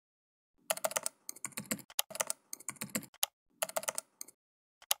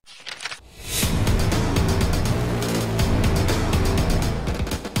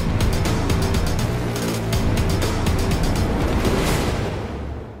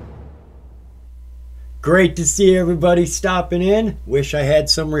Great to see everybody stopping in. Wish I had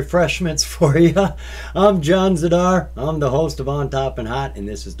some refreshments for you. I'm John Zidar. I'm the host of On Top and Hot, and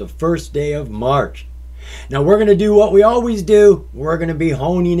this is the first day of March. Now we're going to do what we always do. We're going to be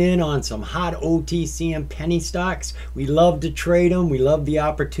honing in on some hot OTC and penny stocks. We love to trade them. We love the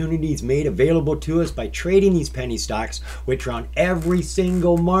opportunities made available to us by trading these penny stocks, which are on every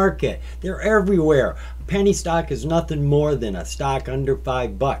single market. They're everywhere. A penny stock is nothing more than a stock under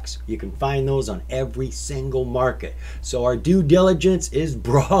 $5. You can find those on every single market. So our due diligence is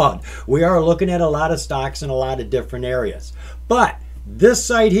broad. We are looking at a lot of stocks in a lot of different areas. But this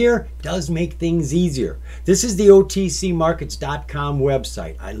site here does make things easier. This is the OTCmarkets.com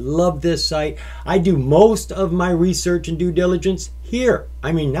website. I love this site. I do most of my research and due diligence here.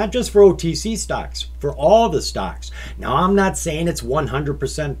 I mean, not just for OTC stocks, for all the stocks. Now, I'm not saying it's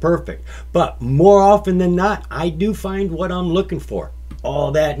 100% perfect, but more often than not, I do find what I'm looking for.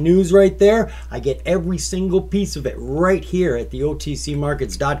 All that news right there, I get every single piece of it right here at the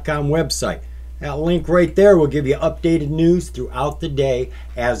OTCmarkets.com website. That link right there will give you updated news throughout the day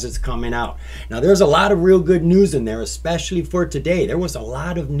as it's coming out. Now, there's a lot of real good news in there, especially for today. There was a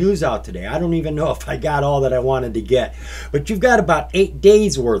lot of news out today. I don't even know if I got all that I wanted to get. But you've got about 8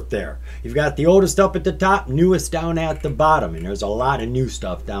 days worth there. You've got the oldest up at the top, newest down at the bottom. And there's a lot of new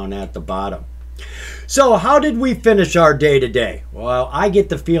stuff down at the bottom. So how did we finish our day today? Well, I get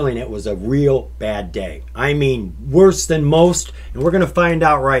the feeling it was a real bad day. I mean, worse than most, and we're going to find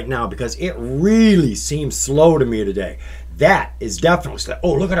out right now because it really seems slow to me today. That is definitely slow.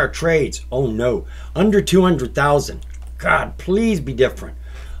 Oh, look at our trades. Oh no, under 200,000. God, please be different.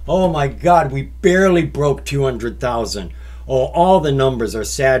 Oh my God, we barely broke 200,000. Oh, all the numbers are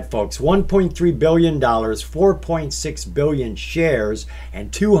sad, folks. $1.3 billion, 4.6 billion shares,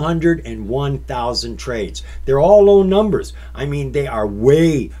 and 201,000 trades. They're all low numbers. I mean, they are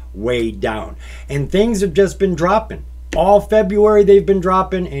way, way down. And things have just been dropping. All February they've been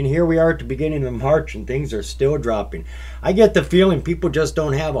dropping, and here we are at the beginning of March, and things are still dropping. I get the feeling people just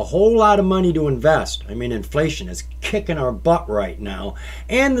don't have a whole lot of money to invest. I mean, inflation is kicking our butt right now,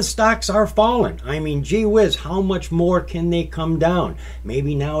 and the stocks are falling. I mean, gee whiz, how much more can they come down?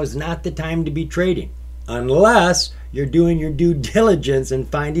 Maybe now is not the time to be trading, unless you're doing your due diligence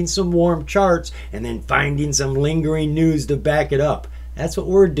and finding some warm charts and then finding some lingering news to back it up. That's what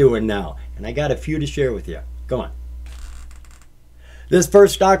we're doing now, and I got a few to share with you. Come on. This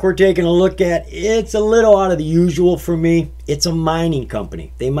first stock we're taking a look at, it's a little out of the usual for me. It's a mining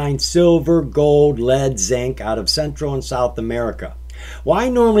company. They mine silver, gold, lead, zinc out of Central and South America. Well, I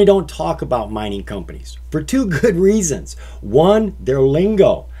normally don't talk about mining companies for two good reasons. One, their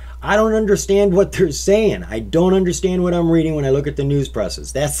lingo. I don't understand what they're saying. I don't understand what I'm reading when I look at the news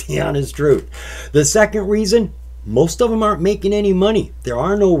presses. That's the honest truth. The second reason, most of them aren't making any money. There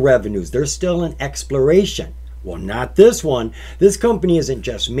are no revenues. They're still in exploration. Well, not this one. This company isn't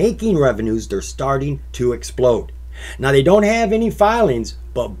just making revenues, they're starting to explode. Now, they don't have any filings,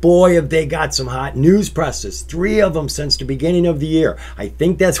 but boy, have they got some hot news presses. 3 of them since the beginning of the year. I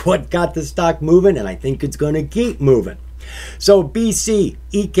think that's what got the stock moving, and I think it's going to keep moving. So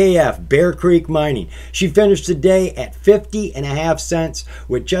BCEKF, Bear Creek Mining, she finished the day at 50.5 cents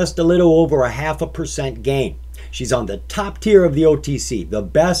with just a little over a 0.5% gain. She's on the top tier of the OTC, the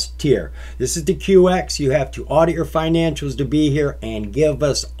best tier. This is the QX. You have to audit your financials to be here and give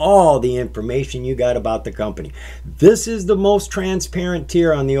us all the information you got about the company. This is the most transparent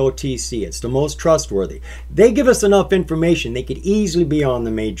tier on the OTC. It's the most trustworthy. They give us enough information. They could easily be on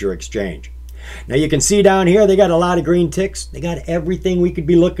the major exchange. Now you can see down here, they got a lot of green ticks. They got everything we could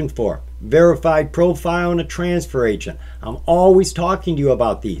be looking for. Verified profile and a transfer agent. I'm always talking to you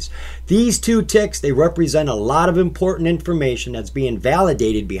about these. These 2 ticks, they represent a lot of important information that's being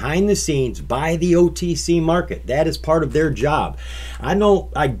validated behind the scenes by the OTC market. That is part of their job. I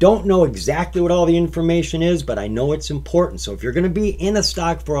don't know exactly what all the information is, but I know it's important. So if you're going to be in a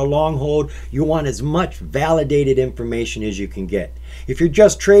stock for a long hold, you want as much validated information as you can get. If you're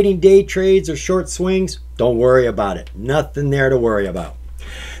just trading day trades or short swings, don't worry about it. Nothing there to worry about.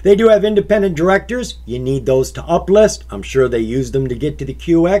 They do have independent directors. You need those to uplist. I'm sure they use them to get to the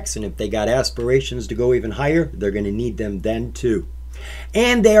QX, and if they got aspirations to go even higher, they're going to need them then too.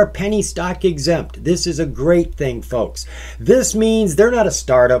 And they are penny stock exempt. This is a great thing, folks. This means they're not a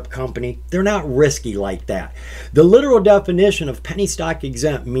startup company. They're not risky like that. The literal definition of penny stock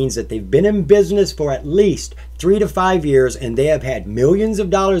exempt means that they've been in business for at least 3 to 5 years, and they have had millions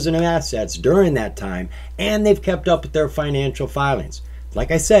of dollars in assets during that time, and they've kept up with their financial filings. Like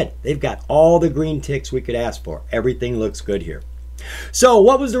I said, they've got all the green ticks we could ask for. Everything looks good here. So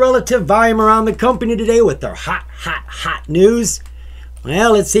what was the relative volume around the company today with their hot news?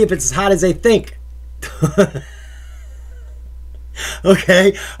 Well, let's see if it's as hot as they think.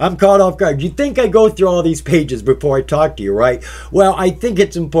 Okay, I'm caught off guard. You think I go through all these pages before I talk to you, right? Well, I think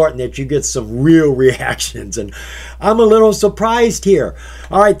it's important that you get some real reactions, and I'm a little surprised here.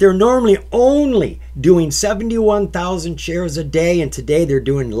 All right, they're normally only doing 71,000 shares a day, and today they're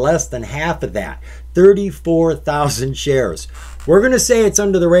doing less than half of that, 34,000 shares. We're going to say it's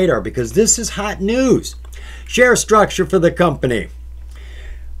under the radar because this is hot news. Share structure for the company.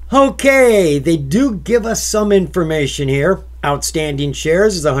 Okay, they do give us some information here. Outstanding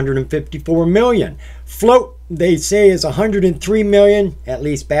shares is 154 million. Float, they say, is 103 million, at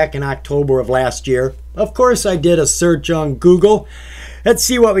least back in October of last year. Of course, I did a search on Google. Let's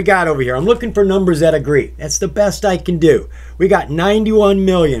see what we got over here. I'm looking for numbers that agree. That's the best I can do. We got 91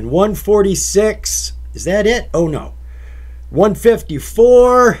 million, 146. Is that it? Oh, no.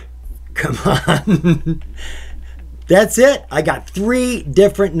 154. Come on. That's it. I got 3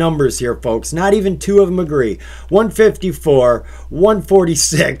 different numbers here, folks. Not even 2 of them agree. 154,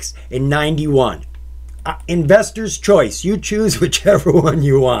 146, and 91. Investor's choice. You choose whichever one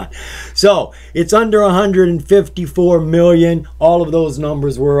you want. So it's under 154 million. All of those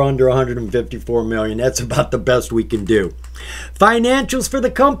numbers were under 154 million. That's about the best we can do. Financials for the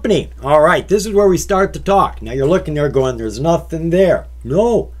company. All right, this is where we start to talk. Now you're looking there going, there's nothing there.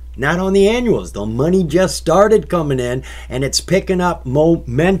 No. Not on the annuals. The money just started coming in and it's picking up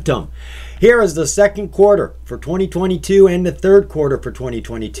momentum. Here is the second quarter for 2022 and the third quarter for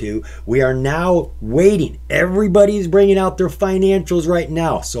 2022. We are now waiting. Everybody's bringing out their financials right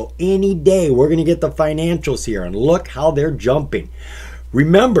now. So any day we're going to get the financials here and look how they're jumping.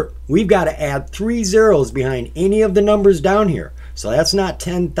 Remember, we've got to add 3 zeros behind any of the numbers down here. So that's not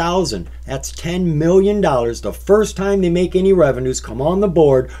 10,000, that's $10 million. The first time they make any revenues come on the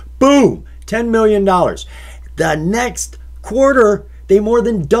board, boom, $10 million. The next quarter, they more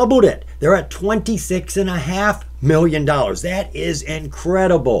than doubled it. They're at $26.5 million. That is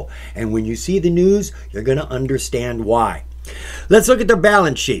incredible. And when you see the news, you're going to understand why. Let's look at their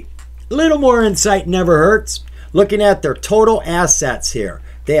balance sheet. A little more insight never hurts. Looking at their total assets here,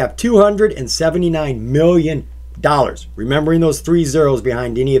 they have $279 million. Remembering those 3 zeros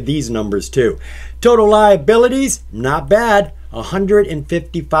behind any of these numbers too. Total liabilities, not bad,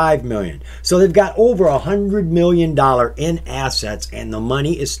 155 million. So they've got over $100 million in assets and the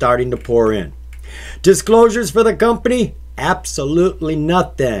money is starting to pour in. Disclosures for the company, absolutely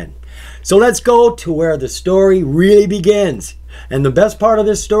nothing. So let's go to where the story really begins. And the best part of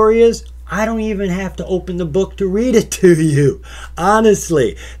this story is I don't even have to open the book to read it to you.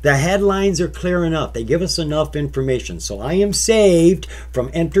 Honestly, the headlines are clear enough. They give us enough information. So I am saved from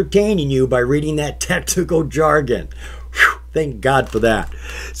entertaining you by reading that technical jargon. Whew, thank God for that.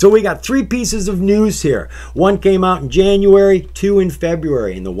 So we got 3 pieces of news here. One came out in January, 2 in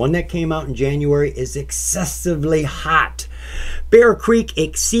February. And the one that came out in January is excessively hot. Bear Creek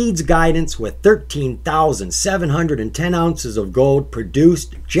exceeds guidance with 13,710 ounces of gold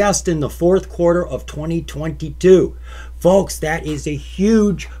produced just in the fourth quarter of 2022. Folks, that is a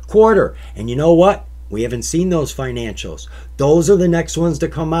huge quarter. And you know what? We haven't seen those financials. Those are the next ones to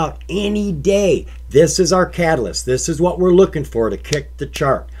come out any day. This is our catalyst. This is what we're looking for to kick the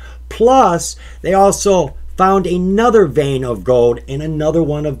chart. Plus, they also found another vein of gold in another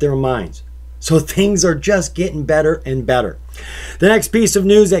one of their mines. So things are just getting better and better. The next piece of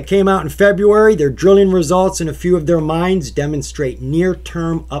news that came out in February, their drilling results in a few of their mines demonstrate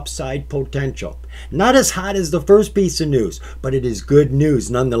near-term upside potential. Not as hot as the first piece of news, but it is good news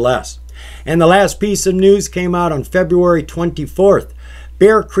nonetheless. And the last piece of news came out on February 24th.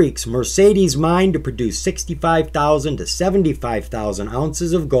 Bear Creek's Mercedes mine to produce 65,000 to 75,000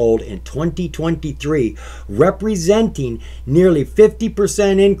 ounces of gold in 2023, representing nearly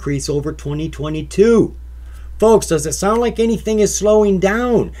 50% increase over 2022. Folks, does it sound like anything is slowing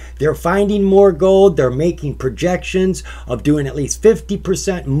down? They're finding more gold. They're making projections of doing at least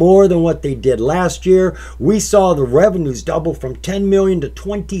 50% more than what they did last year. We saw the revenues double from 10 million to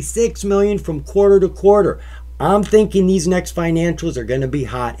 26 million from quarter to quarter. I'm thinking these next financials are going to be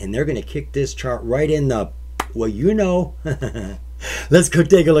hot and they're going to kick this chart right in the, well, you know. Let's go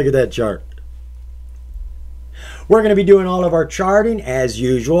take a look at that chart. We're going to be doing all of our charting as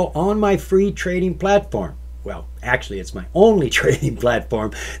usual on my free trading platform. Well, actually, it's my only trading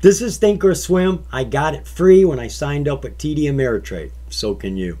platform. This is Think or Swim. I got it free when I signed up with TD Ameritrade. So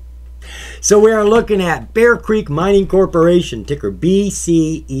can you. So we are looking at Bear Creek Mining Corporation, ticker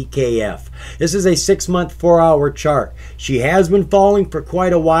BCEKF. This is a 6-month, 4-hour chart. She has been falling for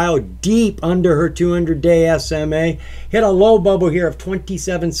quite a while, deep under her 200-day SMA. Hit a low bubble here of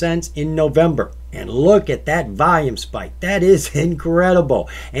 27 cents in November. And look at that volume spike. That is incredible.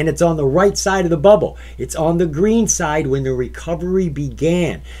 And it's on the right side of the bubble. It's on the green side when the recovery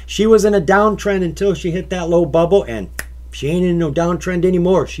began. She was in a downtrend until she hit that low bubble, and she ain't in no downtrend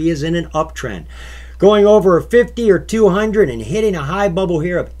anymore. She is in an uptrend. Going over 50 or 200 and hitting a high bubble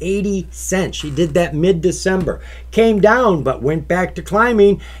here of 80 cents. She did that mid-December. Came down but went back to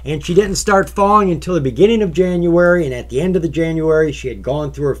climbing, and she didn't start falling until the beginning of January, and at the end of the January she had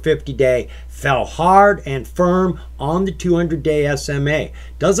gone through her 50-day, fell hard and firm on the 200-day SMA.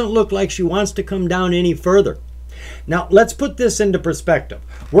 Doesn't look like she wants to come down any further. Now, let's put this into perspective.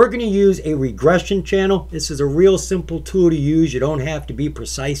 We're going to use a regression channel. This is a real simple tool to use. You don't have to be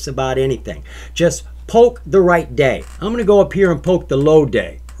precise about anything. Just poke the right day. I'm going to go up here and poke the low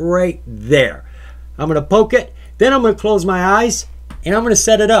day right there. I'm going to poke it. Then I'm going to close my eyes and I'm going to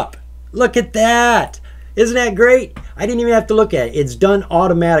set it up. Look at that. Isn't that great? I didn't even have to look at it. It's done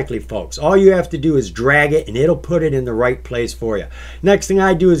automatically, folks. All you have to do is drag it and it'll put it in the right place for you. Next thing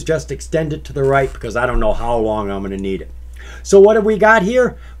I do is just extend it to the right because I don't know how long I'm going to need it. So what have we got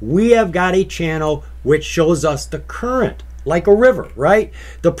here? We have got a channel which shows us the current, like a river, right?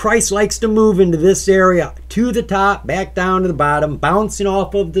 The price likes to move into this area, to the top, back down to the bottom, bouncing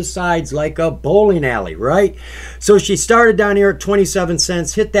off of the sides like a bowling alley, right? So she started down here at 27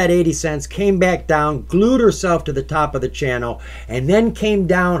 cents, hit that 80 cents, came back down, glued herself to the top of the channel, and then came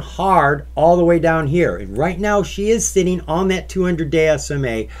down hard all the way down here. And right now she is sitting on that 200-day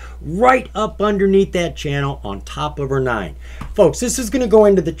SMA, right up underneath that channel on top of her 9. Folks, this is going to go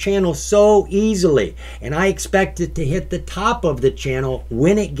into the channel so easily, and I expect it to hit the top of the channel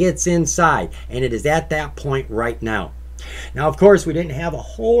when it gets inside, and it is at that point right now. Now, of course, we didn't have a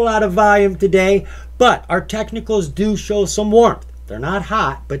whole lot of volume today, but our technicals do show some warmth. They're not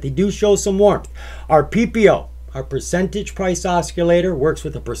hot, but they do show some warmth. Our PPO, our percentage price oscillator, works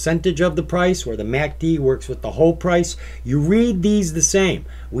with a percentage of the price, where the MACD works with the whole price. You read these the same.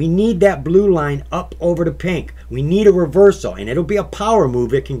 We need that blue line up over the pink. We need a reversal, and it'll be a power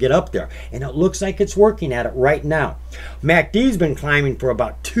move. It can get up there, and it looks like it's working at it right now. MACD's been climbing for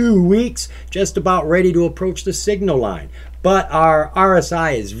about 2 weeks, just about ready to approach the signal line. But our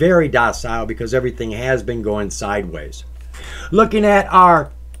RSI is very docile because everything has been going sideways. Looking at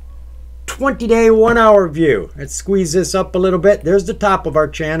our 20-day 1-hour view. Let's squeeze this up a little bit. There's the top of our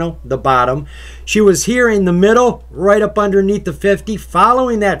channel, the bottom. She was here in the middle, right up underneath the 50,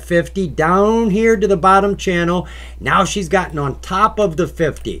 following that 50 down here to the bottom channel. Now she's gotten on top of the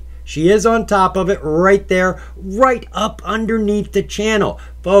 50. She is on top of it right there, right up underneath the channel.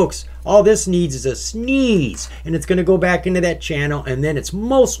 Folks, all this needs is a sneeze, and it's going to go back into that channel, and then it's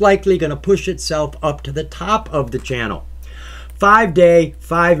most likely going to push itself up to the top of the channel. 5-day,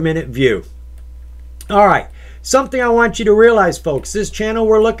 5-minute view. All right, something I want you to realize, folks, this channel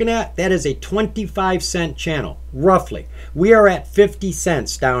we're looking at, that is a 25-cent channel, roughly. We are at 50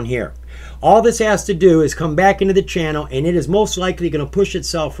 cents down here. All this has to do is come back into the channel, and it is most likely going to push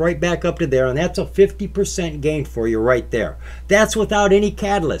itself right back up to there, and that's a 50% gain for you right there. That's without any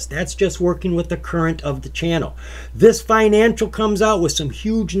catalyst. That's just working with the current of the channel. This financial comes out with some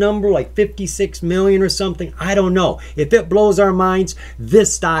huge number like 56 million or something. I don't know. If it blows our minds,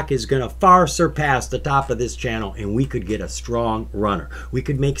 this stock is going to far surpass the top of this channel, and we could get a strong runner. We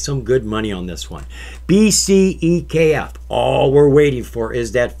could make some good money on this one. BCEKF. All we're waiting for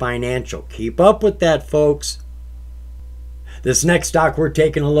is that financial. Keep up with that, folks. This next stock we're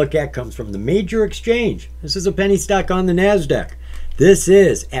taking a look at comes from the major exchange. This is a penny stock on the NASDAQ. This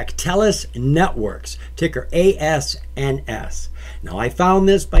is Actelis Networks, ticker ASNS. Now, I found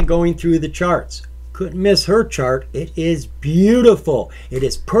this by going through the charts. Couldn't miss her chart. It is beautiful. It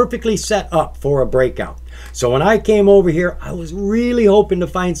is perfectly set up for a breakout. So when I came over here, I was really hoping to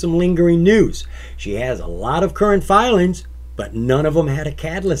find some lingering news. She has a lot of current filings, but none of them had a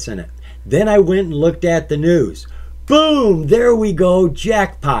catalyst in it. Then I went and looked at the news. Boom! There we go.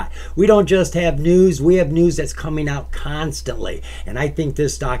 Jackpot. We don't just have news. We have news that's coming out constantly. And I think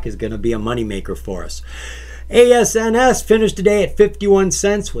this stock is going to be a moneymaker for us. ASNS finished today at 51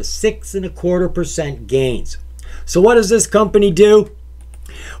 cents with 6.25% gains. So what does this company do?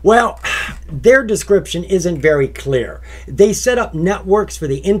 Well, their description isn't very clear. They set up networks for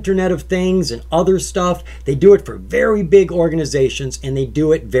the Internet of Things and other stuff. They do it for very big organizations, and they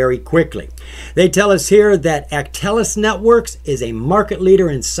do it very quickly. They tell us here that Actelis Networks is a market leader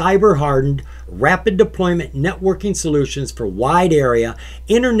in cyber-hardened, rapid deployment networking solutions for wide area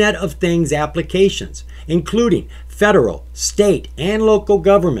Internet of Things applications, including federal, state, and local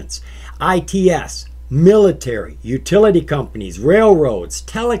governments, ITS, military, utility companies, railroads,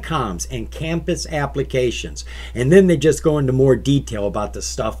 telecoms, and campus applications. And then they just go into more detail about the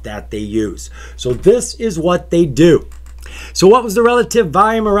stuff that they use. So this is what they do. So what was the relative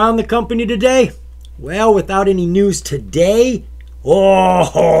volume around the company today? Well, without any news today,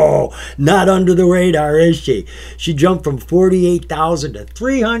 oh, not under the radar, is she? She jumped from 48,000 to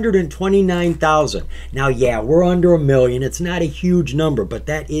 329,000. Now, yeah, we're under a million. It's not a huge number, but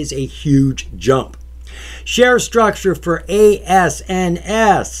that is a huge jump. Share structure for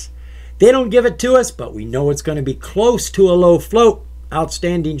ASNS. They don't give it to us, but we know it's going to be close to a low float.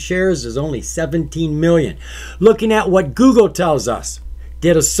 Outstanding shares is only 17 million. Looking at what Google tells us.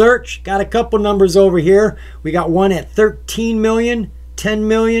 Did a search, got a couple numbers over here. We got one at 13 million, 10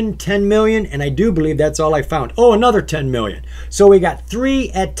 million, 10 million, and I do believe that's all I found. Oh, another 10 million. So we got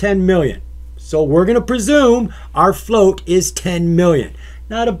 3 at 10 million. So we're going to presume our float is 10 million.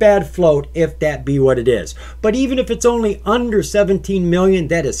 Not a bad float if that be what it is. But even if it's only under 17 million,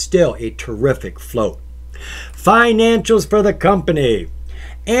 that is still a terrific float. Financials for the company.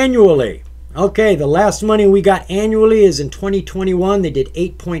 Annually. Okay, the last money we got annually is in 2021. They did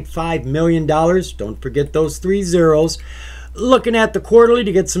 $8.5 million. Don't forget those 3 zeros. Looking at the quarterly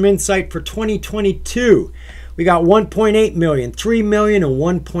to get some insight for 2022. We got 1.8 million, 3 million, and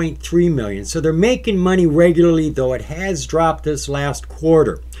 1.3 million. So they're making money regularly, though it has dropped this last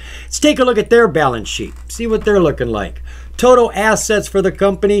quarter. Let's take a look at their balance sheet. See what they're looking like. Total assets for the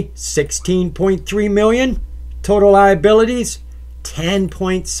company, 16.3 million. Total liabilities,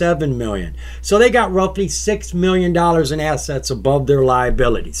 10.7 million. So they got roughly $6 million in assets above their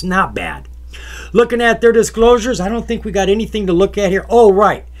liabilities. Not bad. Looking at their disclosures, I don't think we got anything to look at here. Oh,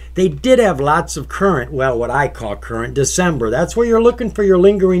 right. They did have lots of current, well, what I call current, December. That's where you're looking for your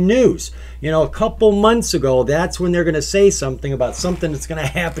lingering news. You know, a couple months ago, that's when they're going to say something about something that's going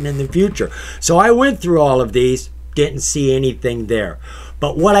to happen in the future. So I went through all of these, didn't see anything there.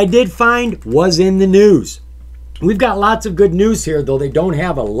 But what I did find was in the news. We've got lots of good news here, though they don't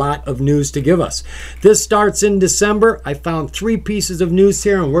have a lot of news to give us. This starts in December. I found 3 pieces of news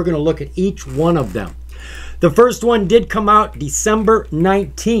here, and we're going to look at each one of them. The first one did come out December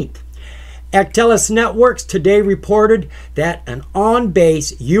 19th. Actelis Networks today reported that an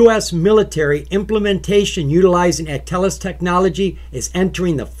on-base U.S. military implementation utilizing Actelis technology is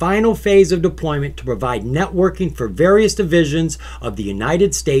entering the final phase of deployment to provide networking for various divisions of the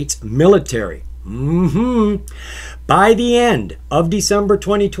United States military. By the end of December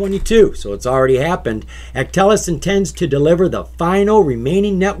 2022, so it's already happened, Actelis intends to deliver the final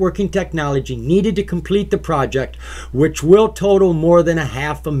remaining networking technology needed to complete the project, which will total more than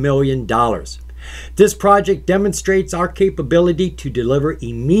 $500,000. This project demonstrates our capability to deliver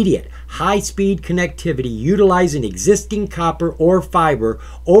immediate, high-speed connectivity utilizing existing copper or fiber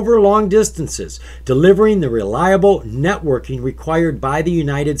over long distances, delivering the reliable networking required by the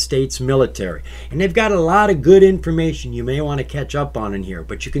United States military. And they've got a lot of good information you may want to catch up on in here,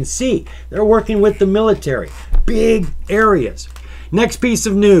 but you can see they're working with the military. Big areas. Next piece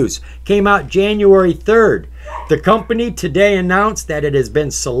of news came out January 3rd. The company today announced that it has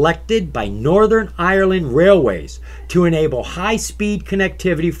been selected by Northern Ireland Railways to enable high-speed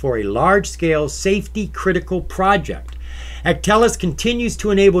connectivity for a large-scale safety-critical project. Actelis continues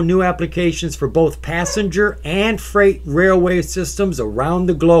to enable new applications for both passenger and freight railway systems around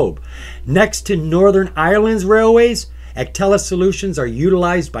the globe. Next to Northern Ireland's railways, Actelis solutions are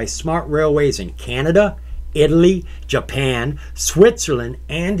utilized by smart railways in Canada, Italy, Japan, Switzerland,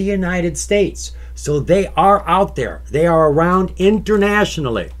 and the United States. So they are out there. They are around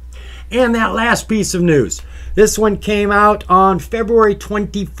internationally. And that last piece of news. This one came out on February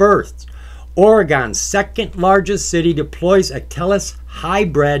 21st. Oregon's second largest city deploys Actelis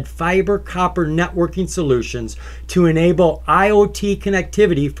hybrid fiber copper networking solutions to enable IoT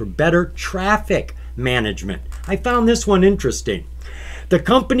connectivity for better traffic management. I found this one interesting. The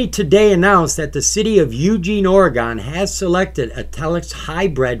company today announced that the city of Eugene, Oregon has selected Actelis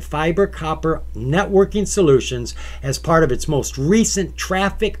hybrid fiber copper networking solutions as part of its most recent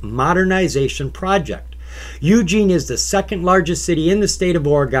traffic modernization project. Eugene is the second largest city in the state of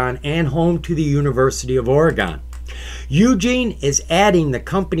Oregon and home to the University of Oregon. Eugene is adding the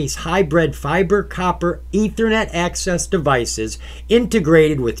company's hybrid fiber copper Ethernet access devices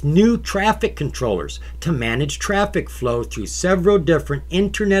integrated with new traffic controllers to manage traffic flow through several different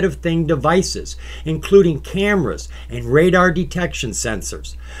Internet of Things devices, including cameras and radar detection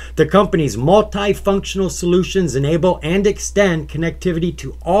sensors. The company's multifunctional solutions enable and extend connectivity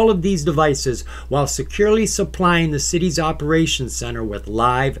to all of these devices while securely supplying the city's operations center with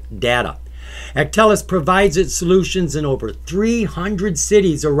live data. Actelis provides its solutions in over 300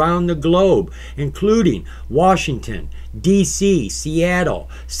 cities around the globe, including Washington, D.C., Seattle,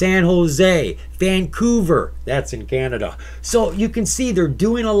 San Jose, Vancouver, that's in Canada. So you can see they're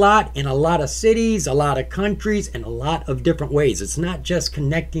doing a lot in a lot of cities, a lot of countries, and a lot of different ways. It's not just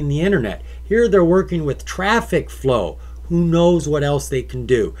connecting the internet. Here they're working with traffic flow. Who knows what else they can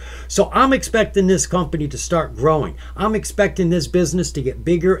do? So I'm expecting this company to start growing. I'm expecting this business to get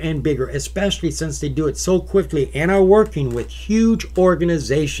bigger and bigger, especially since they do it so quickly and are working with huge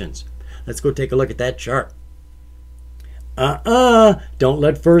organizations. Let's go take a look at that chart. Don't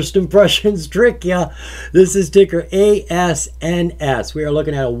let first impressions trick you. This is ticker ASNS. We are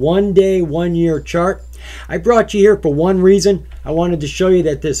looking at a 1-day, 1-year chart. I brought you here for one reason. I wanted to show you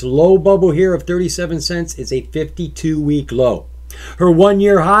that this low bubble here of 37 cents is a 52-week low. Her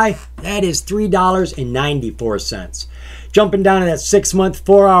 1-year high, that is $3.94. Jumping down to that 6-month,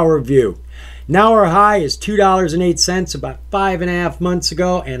 4-hour view. Now our high is $2.08 about 5.5 months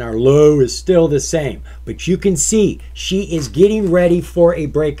ago, and our low is still the same. But you can see she is getting ready for a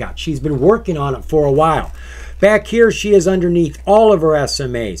breakout. She's been working on it for a while. Back here, she is underneath all of her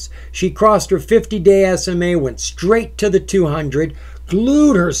SMAs. She crossed her 50-day SMA, went straight to the 200,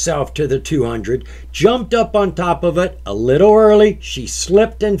 glued herself to the 200, jumped up on top of it a little early. She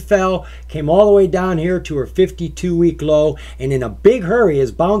slipped and fell, came all the way down here to her 52-week low, and in a big hurry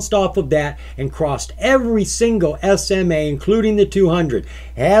has bounced off of that and crossed every single SMA, including the 200.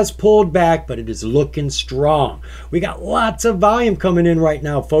 Has pulled back, but it is looking strong. We got lots of volume coming in right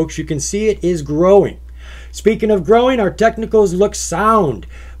now, folks. You can see it is growing. Speaking of growing, our technicals look sound.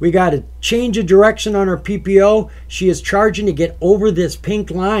 We got a change of direction on our PPO. She is charging to get over this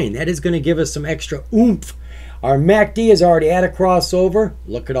pink line. That is going to give us some extra oomph. Our MACD is already at a crossover.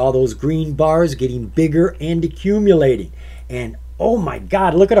 Look at all those green bars getting bigger and accumulating. And oh my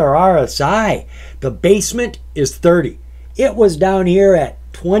God, look at our RSI. The basement is 30. It was down here at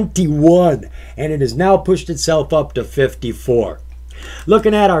 21, and it has now pushed itself up to 54.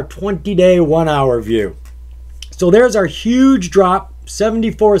 Looking at our 20-day, 1-hour view. So there's our huge drop,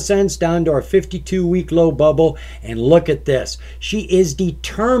 74 cents down to our 52-week low bubble. And look at this. She is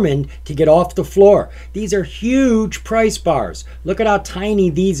determined to get off the floor. These are huge price bars. Look at how tiny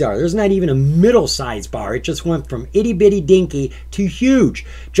these are. There's not even a middle-sized bar. It just went from itty-bitty dinky to huge,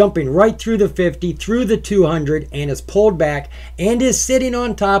 jumping right through the 50, through the 200, and is pulled back and is sitting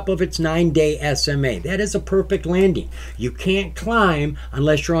on top of its 9-day SMA. That is a perfect landing. You can't climb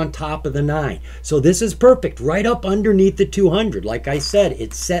unless you're on top of the 9. So this is perfect, right up underneath the 200. Like I said,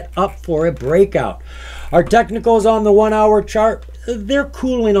 it's set up for a breakout. Our technicals on the 1-hour chart, they're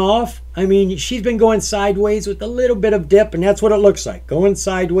cooling off. I mean, she's been going sideways with a little bit of dip, and that's what it looks like, going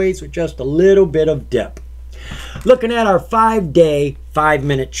sideways with just a little bit of dip. Looking at our 5-day,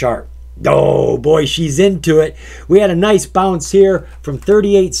 5-minute chart. Oh boy, she's into it. We had a nice bounce here from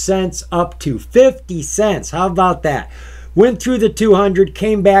 38 cents up to 50 cents. How about that? Went through the 200,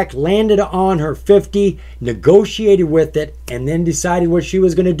 came back, landed on her 50, negotiated with it, and then decided what she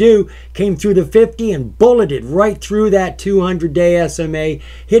was going to do. Came through the 50 and bulleted right through that 200-day SMA,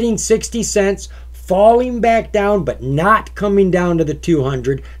 hitting 60 cents, falling back down, but not coming down to the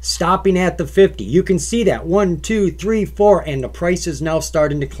 200, stopping at the 50. You can see that 1, 2, 3, 4, and the price is now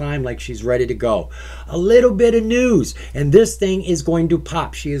starting to climb like she's ready to go. A little bit of news, and this thing is going to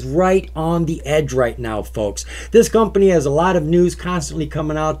pop. She is right on the edge right now, folks. This company has a lot of news constantly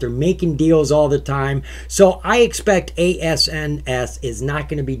coming out. They're making deals all the time. So I expect ASNS is not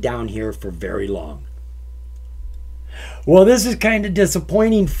going to be down here for very long. Well, this is kind of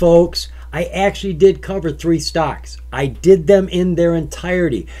disappointing, folks. I actually did cover 3 stocks. I did them in their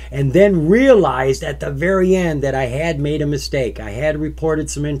entirety and then realized at the very end that I had made a mistake. I had reported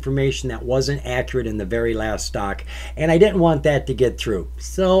some information that wasn't accurate in the very last stock, and I didn't want that to get through.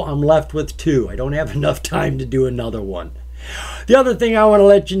 So I'm left with 2. I don't have enough time to do another one. The other thing I want to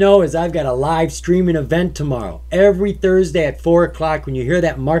let you know is I've got a live streaming event tomorrow. Every Thursday at 4 o'clock, when you hear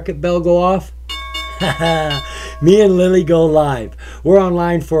that market bell go off, me and Lily go live. We're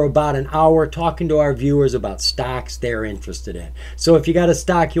online for about an hour talking to our viewers about stocks they're interested in. So if you got a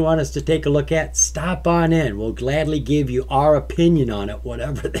stock you want us to take a look at, stop on in. We'll gladly give you our opinion on it,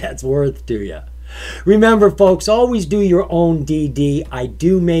 whatever that's worth to you. Remember, folks, always do your own DD. I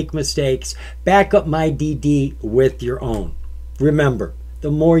do make mistakes. Back up my DD with your own. Remember,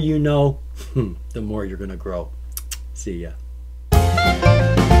 the more you know, the more you're going to grow. See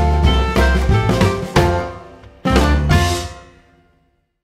ya.